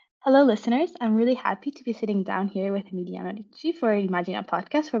Hello, listeners. I'm really happy to be sitting down here with Emiliano Ricci for Imagine a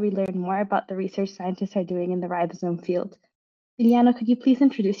podcast where we learn more about the research scientists are doing in the ribosome field. Emiliano, could you please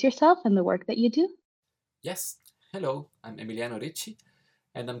introduce yourself and the work that you do? Yes, hello, I'm Emiliano Ricci,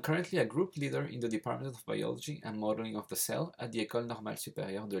 and I'm currently a group leader in the Department of Biology and Modeling of the Cell at the École Normale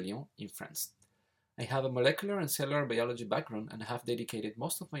Supérieure de Lyon in France. I have a molecular and cellular biology background and have dedicated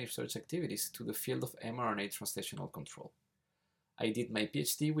most of my research activities to the field of mRNA translational control. I did my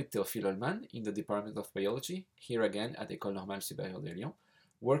PhD with Théophile Holman in the Department of Biology, here again at École Normale Supérieure de Lyon,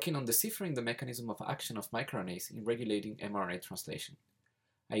 working on deciphering the mechanism of action of microRNAs in regulating mRNA translation.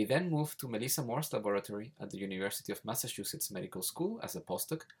 I then moved to Melissa Moore's laboratory at the University of Massachusetts Medical School as a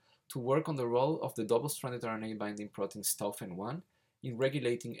postdoc to work on the role of the double-stranded RNA binding protein STAUFN1 in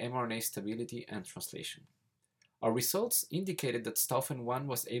regulating mRNA stability and translation. Our results indicated that STAUFN1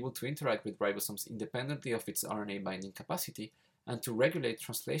 was able to interact with ribosomes independently of its RNA binding capacity and to regulate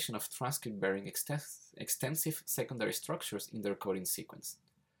translation of transcript-bearing extensive secondary structures in their coding sequence.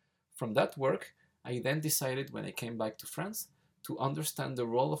 From that work, I then decided when I came back to France to understand the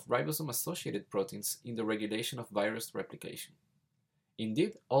role of ribosome-associated proteins in the regulation of virus replication.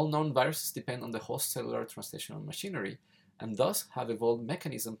 Indeed, all known viruses depend on the host cellular translational machinery and thus have evolved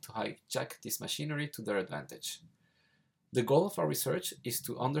mechanisms to hijack this machinery to their advantage. The goal of our research is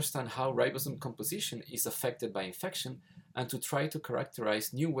to understand how ribosome composition is affected by infection and to try to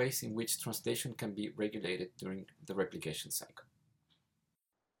characterize new ways in which translation can be regulated during the replication cycle.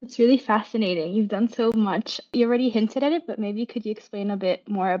 It's really fascinating. You've done so much. You already hinted at it, but maybe could you explain a bit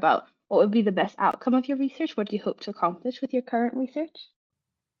more about what would be the best outcome of your research? What do you hope to accomplish with your current research?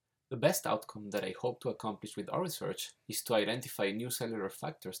 The best outcome that I hope to accomplish with our research is to identify new cellular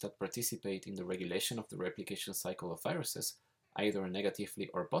factors that participate in the regulation of the replication cycle of viruses, either negatively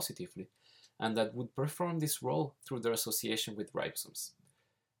or positively, and that would perform this role through their association with ribosomes.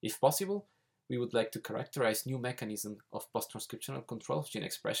 If possible, we would like to characterize new mechanisms of post-transcriptional control of gene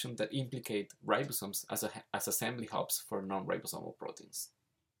expression that implicate ribosomes as assembly hubs for non-ribosomal proteins.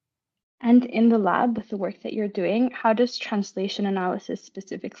 And in the lab, with the work that you're doing, how does translation analysis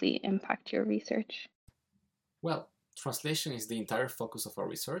specifically impact your research? Well, translation is the entire focus of our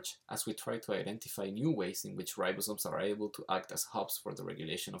research as we try to identify new ways in which ribosomes are able to act as hubs for the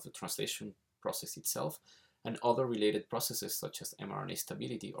regulation of the translation process itself and other related processes such as mRNA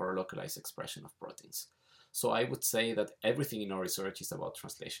stability or localized expression of proteins. So I would say that everything in our research is about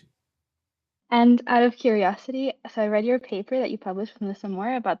translation. And out of curiosity, so I read your paper that you published with Melissa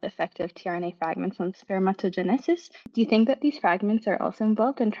Moore about the effect of tRNA fragments on spermatogenesis. Do you think that these fragments are also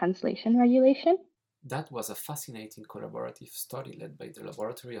involved in translation regulation? That was a fascinating collaborative study led by the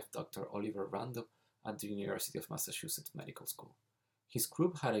laboratory of Dr. Oliver Rando at the University of Massachusetts Medical School. His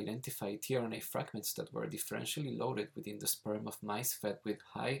group had identified tRNA fragments that were differentially loaded within the sperm of mice fed with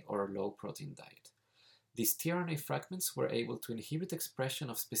high or low protein diet. These tRNA fragments were able to inhibit expression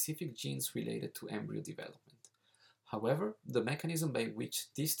of specific genes related to embryo development. However, the mechanism by which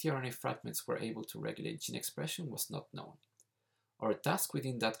these tRNA fragments were able to regulate gene expression was not known. Our task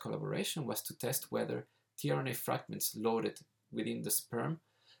within that collaboration was to test whether tRNA fragments loaded within the sperm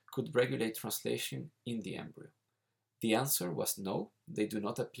could regulate translation in the embryo. The answer was no, they do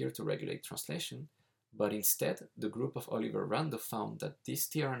not appear to regulate translation, but instead the group of Oliver Rando found that these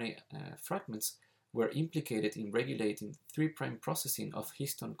tRNA fragments were implicated in regulating 3' processing of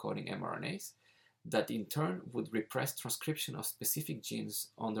histone-coding mRNAs that in turn would repress transcription of specific genes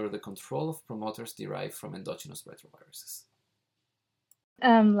under the control of promoters derived from endogenous retroviruses.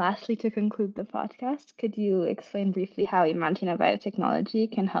 Lastly, to conclude the podcast, could you explain briefly how Imagina Biotechnology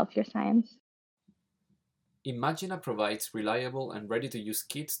can help your science? Imagina provides reliable and ready-to-use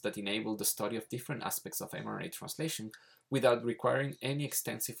kits that enable the study of different aspects of mRNA translation without requiring any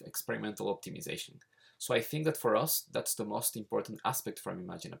extensive experimental optimization. So I think that for us, that's the most important aspect from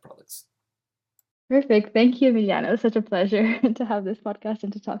Imagina products. Perfect. Thank you, Emiliano. It was such a pleasure to have this podcast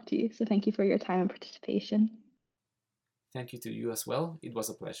and to talk to you. So thank you for your time and participation. Thank you to you as well. It was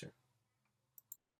a pleasure.